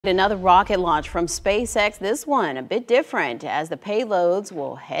Another rocket launch from SpaceX, this one a bit different as the payloads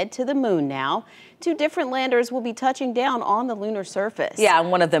will head to the moon now. Two different landers will be touching down on the lunar surface. Yeah, and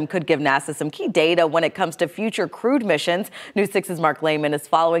one of them could give NASA some key data when it comes to future crewed missions. News 6's Mark Lehman is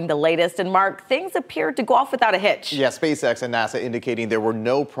following the latest. And Mark, things appeared to go off without a hitch. Yeah, SpaceX and NASA indicating there were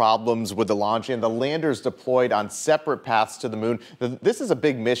no problems with the launch and the landers deployed on separate paths to the moon. This is a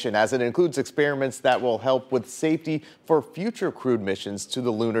big mission as it includes experiments that will help with safety for future crewed missions to the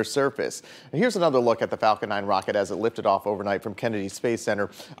lunar surface. Here's another look at the Falcon 9 rocket as it lifted off overnight from Kennedy Space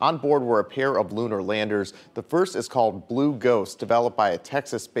Center. On board were a pair of lunar landers. The first is called Blue Ghost, developed by a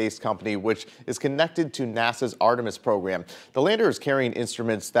Texas-based company which is connected to NASA's Artemis program. The lander is carrying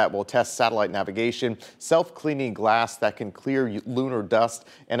instruments that will test satellite navigation, self-cleaning glass that can clear lunar dust,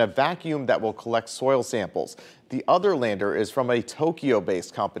 and a vacuum that will collect soil samples. The other lander is from a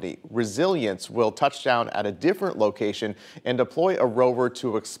Tokyo-based company. Resilience will touch down at a different location and deploy a rover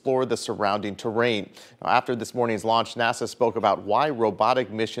to explore the surrounding terrain. Now, after this morning's launch, NASA spoke about why robotic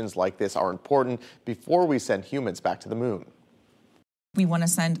missions like this are important before we send humans back to the moon. We want to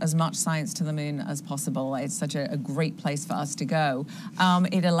send as much science to the moon as possible. It's such a great place for us to go.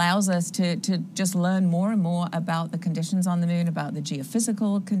 It allows us to just learn more and more about the conditions on the moon, about the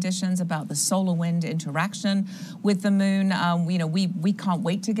geophysical conditions, about the solar wind interaction with the moon. We can't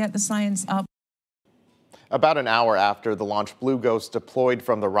wait to get the science up. About an hour after the launch, Blue Ghost deployed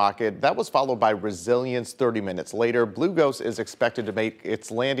from the rocket. That was followed by Resilience 30 minutes later. Blue Ghost is expected to make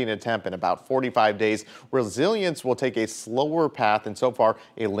its landing attempt in about 45 days. Resilience will take a slower path, and so far,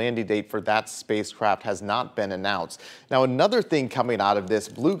 a landing date for that spacecraft has not been announced. Now, another thing coming out of this,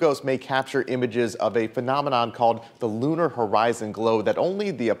 Blue Ghost may capture images of a phenomenon called the lunar horizon glow that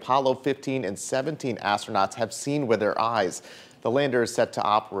only the Apollo 15 and 17 astronauts have seen with their eyes. The lander is set to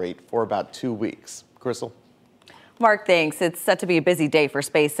operate for about 2 weeks. Crystal? Mark, thanks. It's set to be a busy day for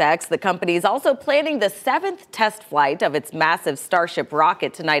SpaceX. The company is also planning the 7th test flight of its massive Starship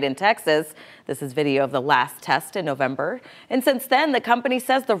rocket tonight in Texas. This is video of the last test in November. And since then, the company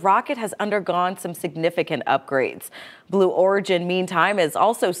says the rocket has undergone some significant upgrades. Blue Origin, meantime, is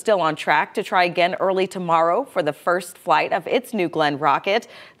also still on track to try again early tomorrow for the first flight of its New Glenn rocket.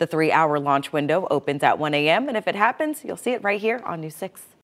 The 3-hour launch window opens at 1 a.m. And if it happens, you'll see it right here on News 6.